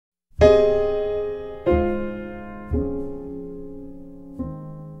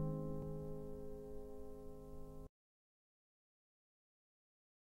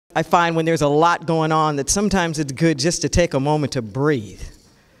I find when there's a lot going on that sometimes it's good just to take a moment to breathe.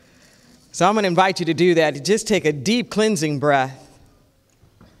 So I'm going to invite you to do that. Just take a deep cleansing breath.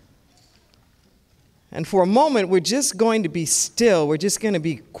 And for a moment, we're just going to be still. We're just going to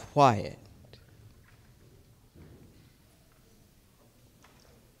be quiet.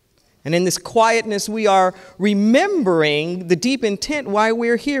 And in this quietness, we are remembering the deep intent why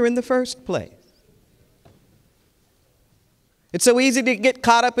we're here in the first place. It's so easy to get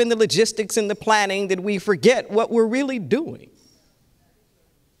caught up in the logistics and the planning that we forget what we're really doing.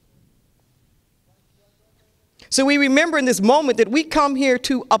 So we remember in this moment that we come here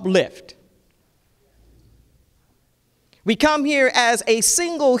to uplift. We come here as a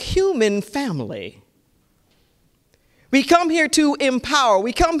single human family. We come here to empower.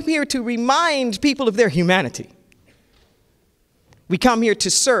 We come here to remind people of their humanity. We come here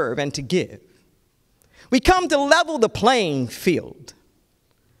to serve and to give. We come to level the playing field.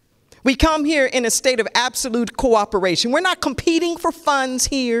 We come here in a state of absolute cooperation. We're not competing for funds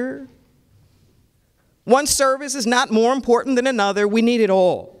here. One service is not more important than another. We need it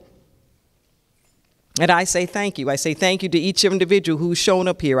all. And I say thank you. I say thank you to each individual who's shown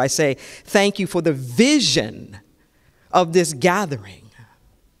up here. I say thank you for the vision of this gathering.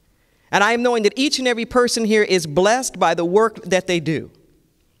 And I am knowing that each and every person here is blessed by the work that they do.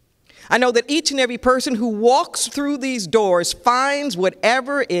 I know that each and every person who walks through these doors finds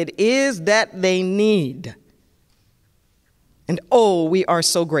whatever it is that they need. And oh, we are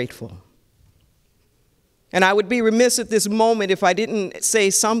so grateful. And I would be remiss at this moment if I didn't say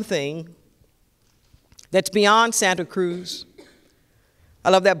something that's beyond Santa Cruz. I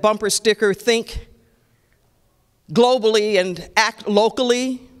love that bumper sticker, think globally and act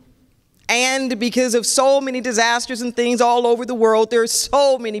locally. And because of so many disasters and things all over the world, there are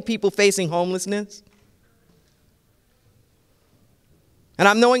so many people facing homelessness. And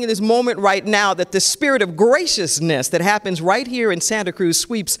I'm knowing in this moment right now that the spirit of graciousness that happens right here in Santa Cruz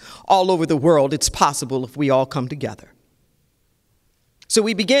sweeps all over the world. It's possible if we all come together. So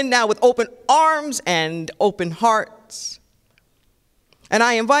we begin now with open arms and open hearts. And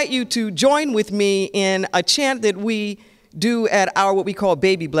I invite you to join with me in a chant that we do at our what we call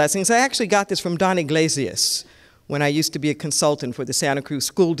baby blessings. I actually got this from Don Iglesias when I used to be a consultant for the Santa Cruz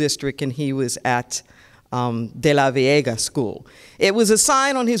School District, and he was at De La Vega School. It was a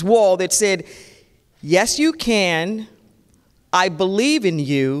sign on his wall that said, "Yes, you can. I believe in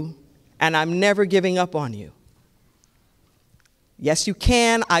you, and I'm never giving up on you." Yes, you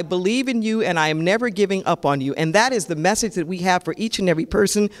can. I believe in you, and I am never giving up on you. And that is the message that we have for each and every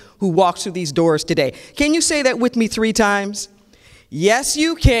person who walks through these doors today. Can you say that with me 3 times? Yes,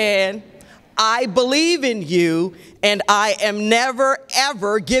 you can. I believe in you, and I am never,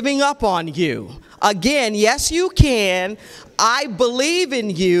 ever giving up on you. Again, yes, you can. I believe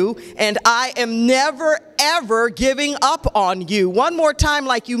in you, and I am never, ever giving up on you. One more time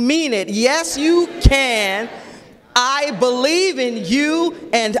like you mean it. Yes, you can. I believe in you,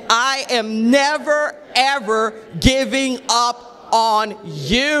 and I am never, ever giving up on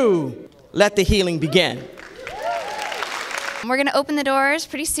you. Let the healing begin. We're going to open the doors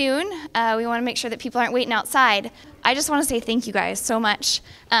pretty soon. We want to make sure that people aren't waiting outside. I just want to say thank you guys so much.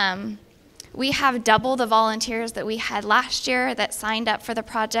 We have double the volunteers that we had last year that signed up for the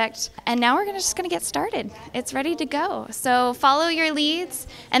project, and now we're just going to get started. It's ready to go. So follow your leads,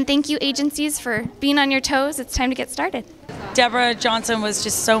 and thank you agencies for being on your toes. It's time to get started. Deborah Johnson was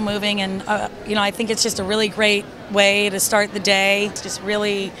just so moving, and I think it's just a really great way to start the day. It's just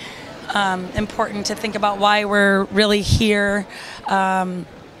really important to think about why we're really here.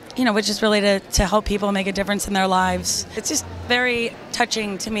 Which is really to help people make a difference in their lives. It's just very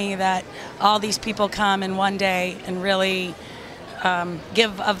touching to me that all these people come in one day and really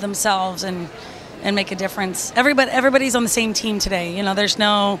give of themselves and make a difference. Everybody's on the same team today. You know, there's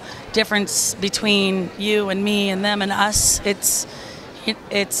no difference between you and me and them and us. It's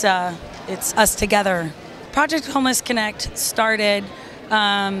us together. Project Homeless Connect started,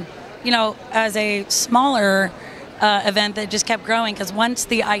 as a smaller event that just kept growing, because once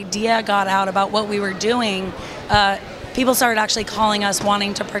the idea got out about what we were doing, people started actually calling us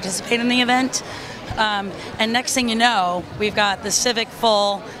wanting to participate in the event. And next thing you know, we've got the Civic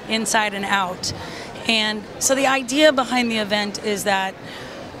full inside and out. And so the idea behind the event is that,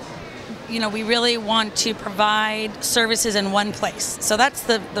 we really want to provide services in one place. So that's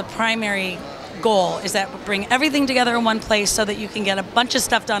the primary goal, is that we bring everything together in one place so that you can get a bunch of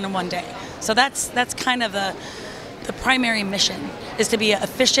stuff done in one day. So that's kind of the primary mission, is to be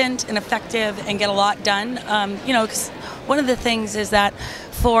efficient and effective and get a lot done. Because one of the things is that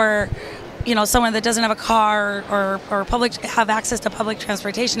for someone that doesn't have a car or have access to public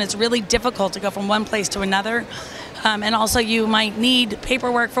transportation, it's really difficult to go from one place to another. And also you might need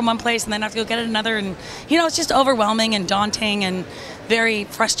paperwork from one place and then have to go get it another. And, it's just overwhelming and daunting and very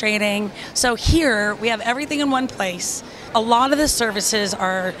frustrating. So here we have everything in one place. A lot of the services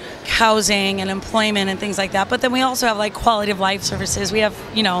are housing and employment and things like that. But then we also have like quality of life services. We have,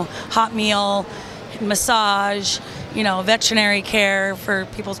 hot meal, massage, veterinary care for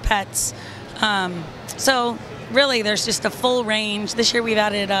people's pets. So really there's just a full range. This year we've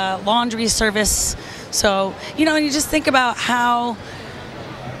added a laundry service. So, and you just think about how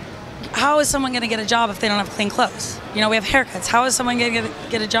is someone going to get a job if they don't have clean clothes? We have haircuts. How is someone going to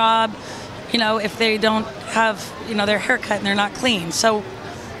get a job, if they don't have, their haircut and they're not clean? So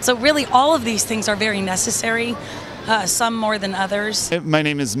really all of these things are very necessary, some more than others. My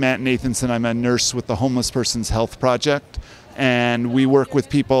name is Matt Nathanson. I'm a nurse with the Homeless Persons Health Project. And we work with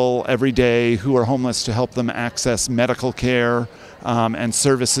people every day who are homeless to help them access medical care and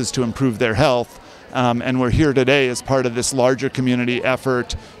services to improve their health. And we're here today as part of this larger community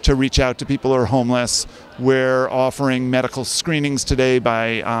effort to reach out to people who are homeless. We're offering medical screenings today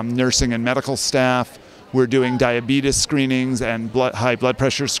by nursing and medical staff. We're doing diabetes screenings and high blood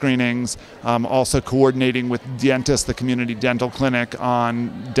pressure screenings, also coordinating with dentists, the community dental clinic,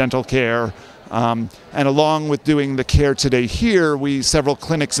 on dental care. And along with doing the care today here, several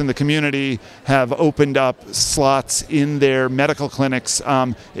clinics in the community have opened up slots in their medical clinics.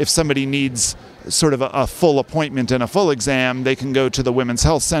 If somebody needs sort of a full appointment and a full exam, they can go to the Women's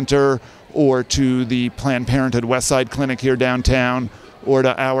Health Center or to the Planned Parenthood Westside Clinic here downtown or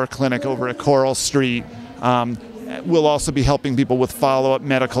to our clinic over at Coral Street. We'll also be helping people with follow-up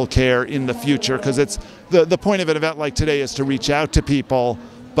medical care in the future, because it's the point of an event like today is to reach out to people,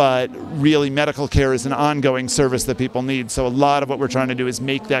 but really medical care is an ongoing service that people need. So a lot of what we're trying to do is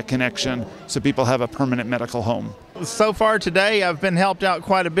make that connection so people have a permanent medical home. So far today I've been helped out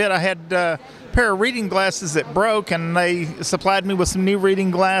quite a bit. I had a pair of reading glasses that broke and they supplied me with some new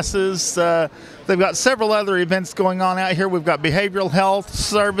reading glasses. They've got several other events going on out here. We've got behavioral health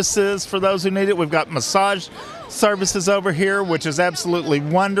services for those who need it. We've got massage services over here, which is absolutely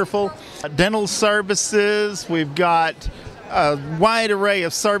wonderful. Dental services. We've got a wide array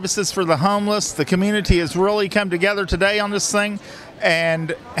of services for the homeless. The community has really come together today on this thing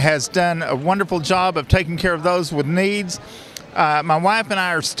and has done a wonderful job of taking care of those with needs. My wife and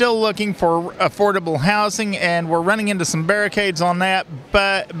I are still looking for affordable housing, and we're running into some barricades on that,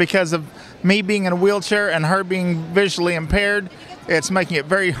 but because of me being in a wheelchair and her being visually impaired, it's making it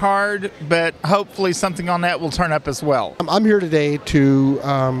very hard, but hopefully something on that will turn up as well. I'm here today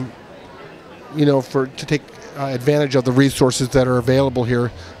to take advantage of the resources that are available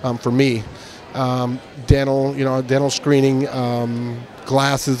here for me. Dental screening,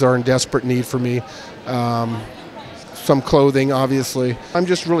 glasses are in desperate need for me. Some clothing, obviously. I'm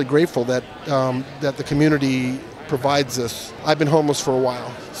just really grateful that that the community provides this. I've been homeless for a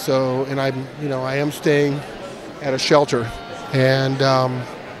while, I am staying at a shelter, and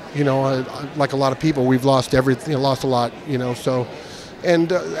like a lot of people, we've lost everything, lost a lot,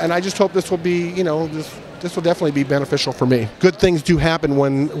 and I just hope this will be, this will definitely be beneficial for me. Good things do happen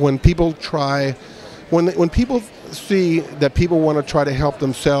when people try, when people see that people want to try to help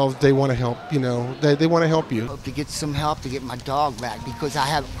themselves, they want to help, they want to help you. Hope to get some help to get my dog back, because I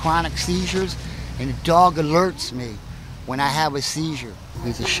have chronic seizures and the dog alerts me when I have a seizure.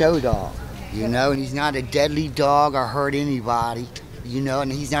 He's a show dog, and he's not a deadly dog or hurt anybody,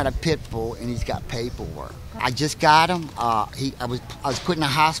 and he's not a pit bull, and he's got paperwork. I just got him. I was put in a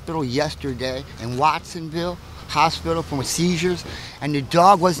hospital yesterday in Watsonville Hospital for seizures, and the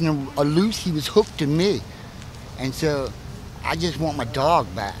dog wasn't a loose, he was hooked to me. And so I just want my dog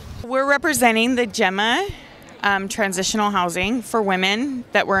back. We're representing the Gemma transitional housing for women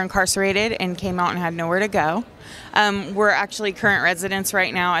that were incarcerated and came out and had nowhere to go. We're actually current residents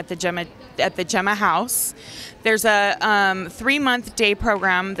right now at the Gemma house. There's a 3-month day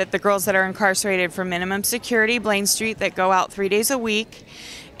program that the girls that are incarcerated for minimum security, Blaine Street, that go out 3 days a week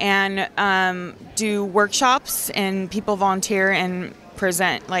and do workshops, and people volunteer and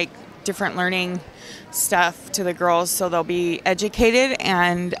present like different learning stuff to the girls, so they'll be educated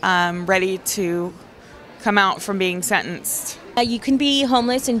and ready to come out from being sentenced. You can be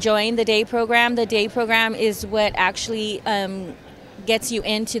homeless and join the day program. The day program is what actually gets you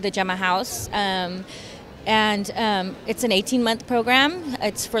into the Gemma house. And it's an 18-month program.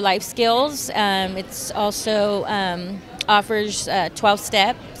 It's for life skills. It's also offers 12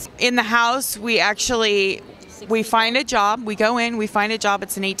 steps. In the house, we find a job. We go in, we find a job.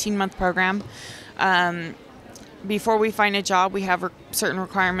 It's an 18-month program. before we find a job, we have certain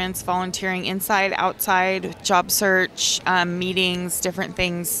requirements: volunteering inside, outside, job search, meetings, different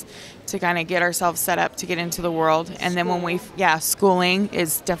things to kind of get ourselves set up to get into the world. And then schooling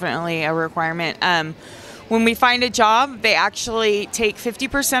is definitely a requirement. When we find a job, they actually take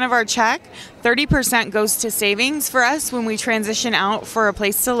 50% of our check, 30% goes to savings for us when we transition out for a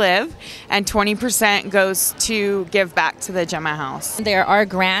place to live, and 20% goes to give back to the Gemma House. There are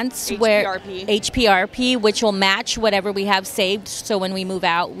grants where HPRP, which will match whatever we have saved. So when we move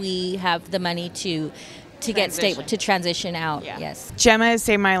out, we have the money to get stable, to transition out. Yeah. Yes. Gemma has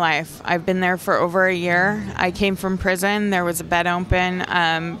saved my life. I've been there for over a year. I came from prison. There was a bed open.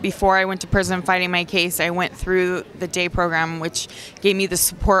 Before I went to prison fighting my case, I went through the day program, which gave me the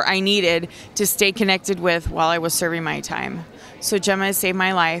support I needed to stay connected with while I was serving my time. So Gemma has saved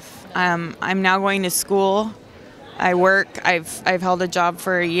my life. I'm now going to school. I work. I've held a job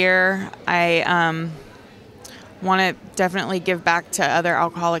for a year. I want to definitely give back to other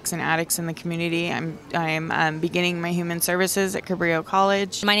alcoholics and addicts in the community. I'm beginning my human services at Cabrillo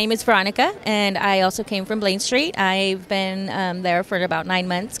College. My name is Veronica, and I also came from Blaine Street. I've been there for about 9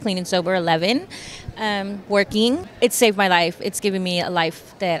 months, clean and sober 11, working. It saved my life. It's given me a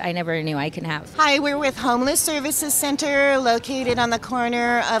life that I never knew I can have. Hi, we're with Homeless Services Center, located on the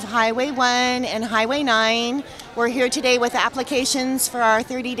corner of Highway 1 and Highway 9. We're here today with applications for our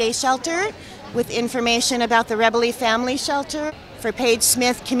 30-day shelter, with information about the Rebele Family Shelter, for Paige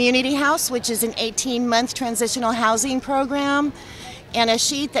Smith Community House, which is an 18-month transitional housing program, and a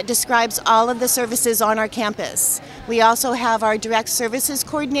sheet that describes all of the services on our campus. We also have our direct services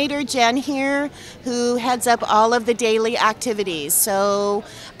coordinator, Jen, here, who heads up all of the daily activities. So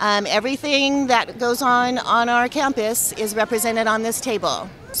everything that goes on our campus is represented on this table.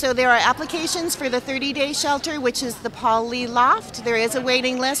 So there are applications for the 30-day shelter, which is the Paul Lee Loft. There is a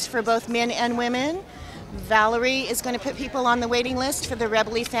waiting list for both men and women. Valerie is going to put people on the waiting list for the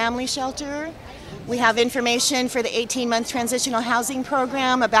Rebele Family Shelter. We have information for the 18-month transitional housing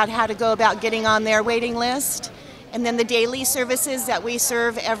program about how to go about getting on their waiting list. And then the daily services that we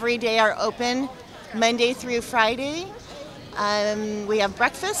serve every day are open Monday through Friday. We have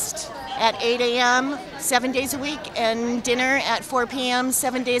breakfast at 8 a.m. 7 days a week, and dinner at 4 p.m.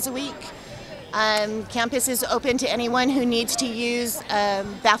 7 days a week. Campus is open to anyone who needs to use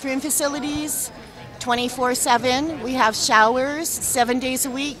bathroom facilities 24/7. We have showers 7 days a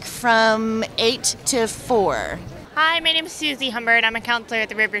week from 8 to 4. Hi, my name is Susie Humbert. I'm a counselor at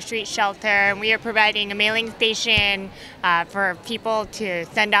the River Street Shelter, and we are providing a mailing station for people to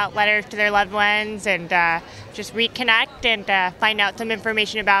send out letters to their loved ones and just reconnect and find out some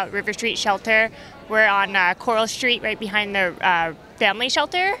information about River Street Shelter. We're on Coral Street, right behind the family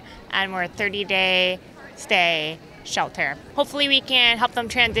shelter, and we're a 30-day stay shelter. Hopefully we can help them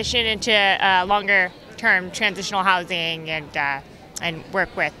transition into longer-term transitional housing and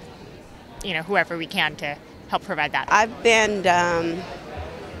work with whoever we can to help provide that. I've been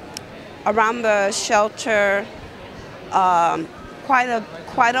around the shelter quite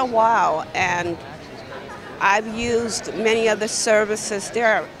a while, and I've used many of the services. There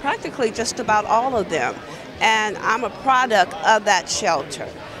are practically just about all of them, and I'm a product of that shelter.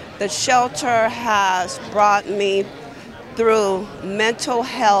 The shelter has brought me through mental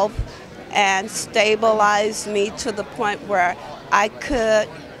health and stabilized me to the point where I could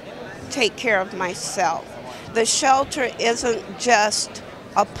take care of myself. The shelter isn't just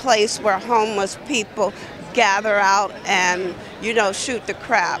a place where homeless people gather out and, shoot the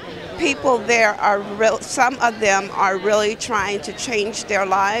crap. People there some of them are really trying to change their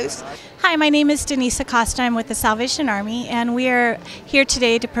lives. Hi, my name is Denise Acosta. I'm with the Salvation Army, and we are here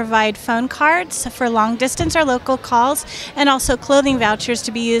today to provide phone cards for long distance or local calls, and also clothing vouchers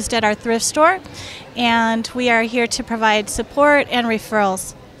to be used at our thrift store. And we are here to provide support and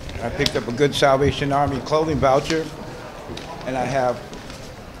referrals. I picked up a good Salvation Army clothing voucher, and I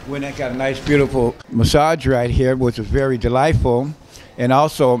got a nice, beautiful massage right here, which was very delightful. And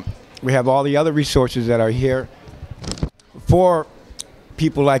also, we have all the other resources that are here for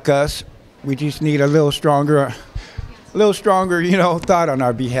people like us. We just need a little stronger, thought on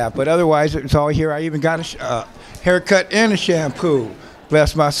our behalf. But otherwise, it's all here. I even got a haircut and a shampoo.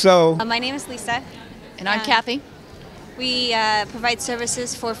 Bless my soul. My name is Lisa. And I'm Kathy. We provide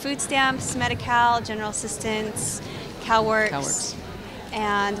services for food stamps, Medi-Cal, general assistance, CalWorks.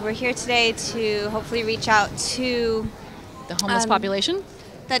 And we're here today to hopefully reach out to the homeless population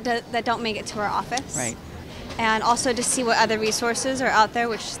that don't make it to our office. Right. And also to see what other resources are out there,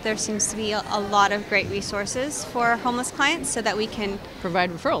 which there seems to be a lot of great resources for homeless clients, so that we can provide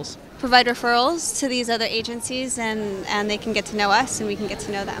referrals. provide referrals to these other agencies, and they can get to know us and we can get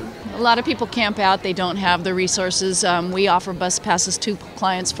to know them. A lot of people camp out. They don't have the resources. We offer bus passes to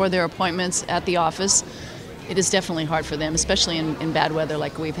clients for their appointments at the office. It is definitely hard for them, especially in bad weather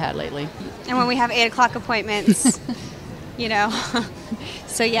like we've had lately. And when we have 8 o'clock appointments, you know,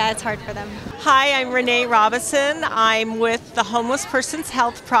 so yeah, it's hard for them. Hi, I'm Renee Robinson. I'm with the Homeless Persons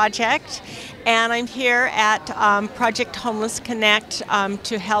Health Project, and I'm here at Project Homeless Connect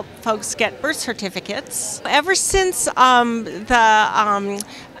to help folks get birth certificates. Ever since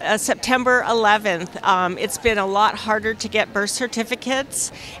September 11th, it's been a lot harder to get birth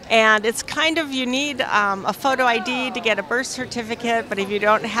certificates, and it's kind of, you need a photo ID to get a birth certificate, but if you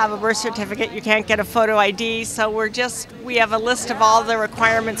don't have a birth certificate, you can't get a photo ID. So we have a list of all the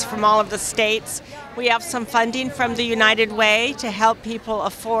requirements from all of the states. We have some funding from the United Way to help people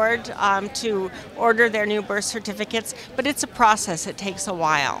afford to order their new birth certificates, but it's a process. It takes a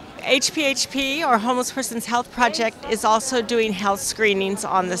while. HPHP, or Homeless Persons Health Project, is also doing health screenings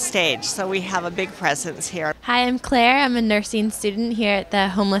on the stage, so we have a big presence here. Hi, I'm Claire. I'm a nursing student here at the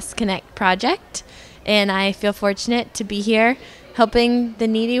Homeless Connect Project, and I feel fortunate to be here helping the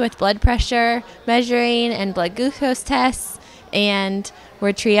needy with blood pressure measuring and blood glucose tests, and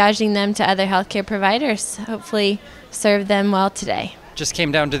we're triaging them to other healthcare providers, hopefully serve them well today. Just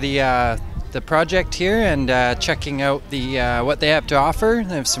came down to the project here and checking out what they have to offer.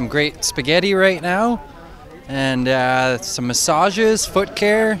 They have some great spaghetti right now, and some massages, foot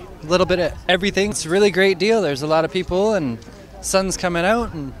care, a little bit of everything. It's a really great deal. There's a lot of people and sun's coming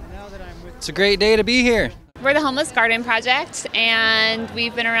out, and it's a great day to be here. We're the Homeless Garden Project, and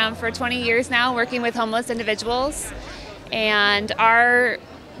we've been around for 20 years now working with homeless individuals. And our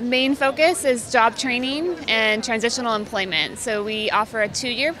main focus is job training and transitional employment. So we offer a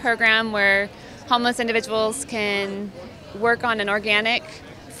 2-year program where homeless individuals can work on an organic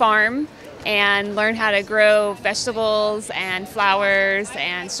farm and learn how to grow vegetables and flowers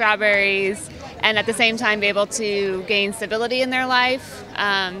and strawberries, and at the same time be able to gain stability in their life,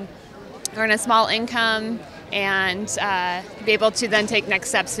 earn a small income, and be able to then take next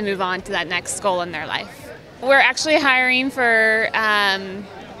steps to move on to that next goal in their life. We're actually hiring for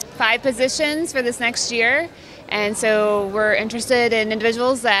 5 positions for this next year, and so we're interested in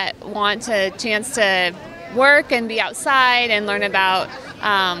individuals that want a chance to work and be outside and learn about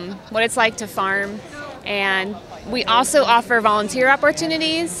what it's like to farm. And we also offer volunteer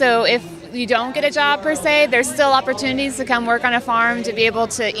opportunities, so if you don't get a job per se, there's still opportunities to come work on a farm, to be able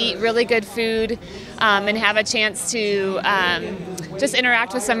to eat really good food and have a chance to just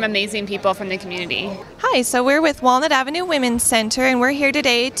interact with some amazing people from the community. Hi, so we're with Walnut Avenue Women's Center, and we're here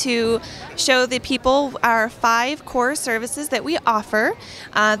today to show the people our 5 core services that we offer.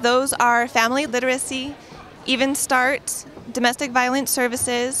 Those are family literacy, Even Start, domestic violence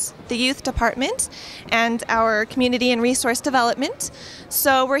services, the youth department, and our community and resource development.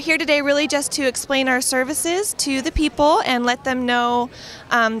 So we're here today really just to explain our services to the people and let them know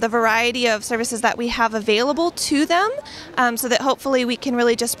the variety of services that we have available to them, so that hopefully we can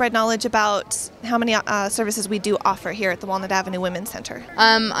really just spread knowledge about how many services we do offer here at the Walnut Avenue Women's Center.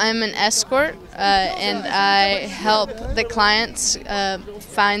 I'm an escort, and I help the clients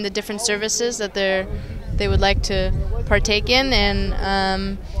find the different services that they would like to partake in, and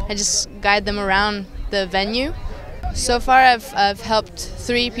I just guide them around the venue. So far I've helped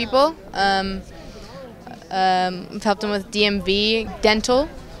 3 people. I've helped them with DMV, dental,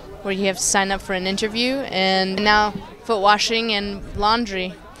 where you have to sign up for an interview, and now foot washing and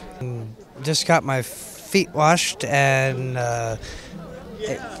laundry. Just got my feet washed, and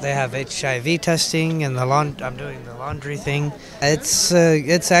they have HIV testing, and I'm doing the laundry thing.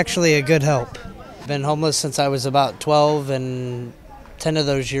 It's actually a good help. Been homeless since I was about 12, and 10 of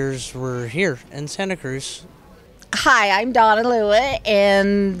those years were here in Santa Cruz. Hi, I'm Donna Lewitt,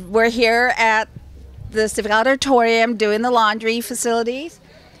 and we're here at the Civic Auditorium doing the laundry facilities.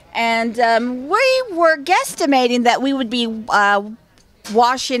 And we were guesstimating that we would be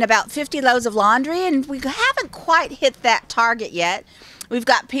washing about 50 loads of laundry, and we haven't quite hit that target yet. We've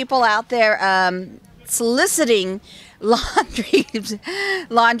got people out there soliciting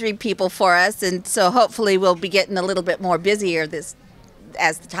laundry people for us, and so hopefully we'll be getting a little bit more busier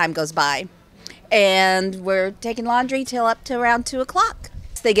as the time goes by. And we're taking laundry till up to around 2 o'clock.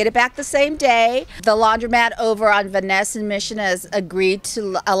 They get it back the same day. The laundromat over on Van Ness and Mission has agreed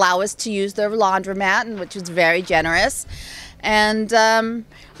to allow us to use their laundromat, which was very generous. And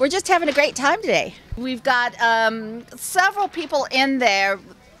we're just having a great time today. We've got several people in there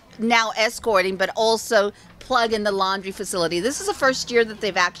now escorting, but also plug in the laundry facility. This is the first year that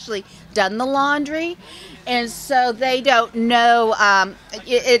they've actually done the laundry, and so they don't know,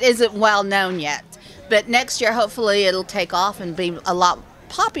 it isn't well known yet. But next year, hopefully, it'll take off and be a lot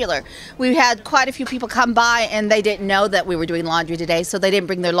popular. We had quite a few people come by and they didn't know that we were doing laundry today, so they didn't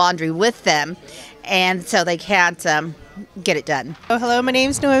bring their laundry with them, and so they can't get it done. Oh, hello, my name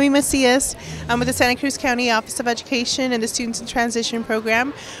is Noemi Macias. I'm with the Santa Cruz County Office of Education and the Students in Transition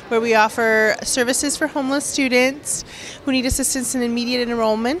program, where we offer services for homeless students who need assistance in immediate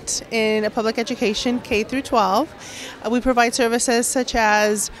enrollment in a public education, K through 12. We provide services such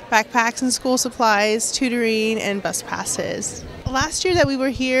as backpacks and school supplies, tutoring, and bus passes. Last year that we were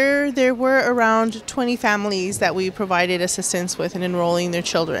here, there were around 20 families that we provided assistance with in enrolling their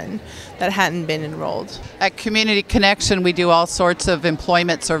children that hadn't been enrolled. At Community Connection, we do all sorts of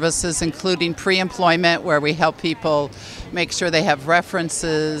employment services, including pre-employment, where we help people make sure they have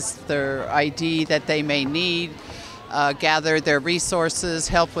references, their ID that they may need, gather their resources,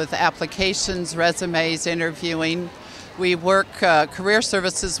 help with applications, resumes, interviewing. We work, Career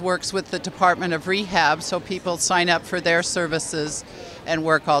Services works with the Department of Rehab, so people sign up for their services and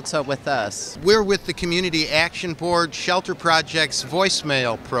work also with us. We're with the Community Action Board Shelter Project's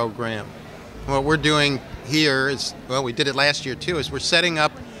voicemail program. What we're doing here is, well, we did it last year too, is we're setting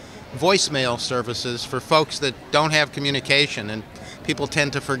up voicemail services for folks that don't have communication, and people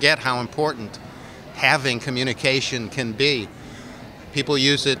tend to forget how important having communication can be. People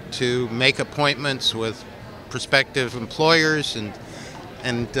use it to make appointments with prospective employers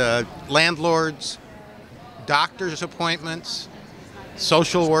and landlords, doctors' appointments,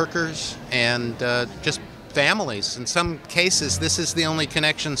 social workers, and just families. In some cases, this is the only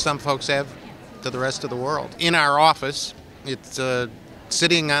connection some folks have to the rest of the world. In our office, it's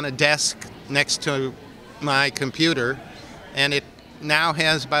sitting on a desk next to my computer, and it now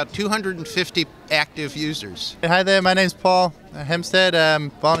has about 250 active users. Hi there, my name's Paul Hempstead.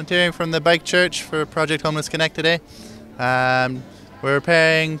 I'm volunteering from the Bike Church for Project Homeless Connect today. We're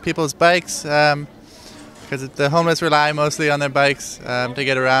repairing people's bikes because the homeless rely mostly on their bikes to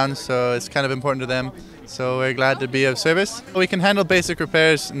get around, so it's kind of important to them. So we're glad to be of service. We can handle basic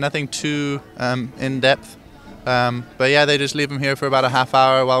repairs, nothing too in-depth. But yeah, they just leave them here for about a half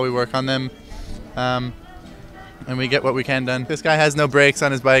hour while we work on them. And we get what we can done. This guy has no brakes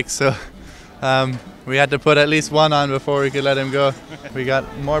on his bike, so we had to put at least one on before we could let him go. We got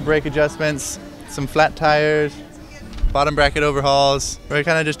more brake adjustments, some flat tires, bottom bracket overhauls. We're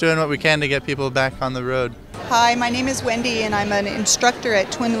kind of just doing what we can to get people back on the road. Hi, my name is Wendy and I'm an instructor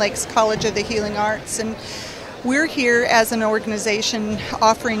at Twin Lakes College of the Healing Arts, and we're here as an organization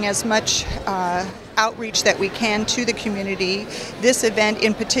offering as much outreach that we can to the community. This event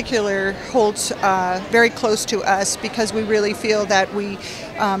in particular holds very close to us because we really feel that we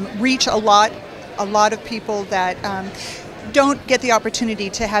reach a lot of people that don't get the opportunity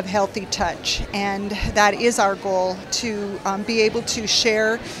to have healthy touch, and that is our goal, to be able to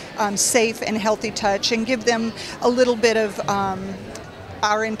share safe and healthy touch and give them a little bit of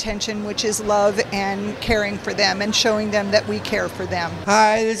our intention, which is love and caring for them and showing them that we care for them.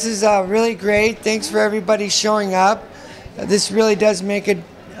 Hi, this is really great. Thanks for everybody showing up. This really does make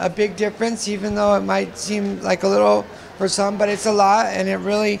a big difference, even though it might seem like a little for some, but it's a lot, and it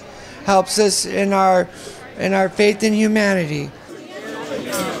really helps us in our faith in humanity.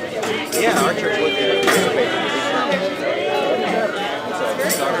 Yeah, our church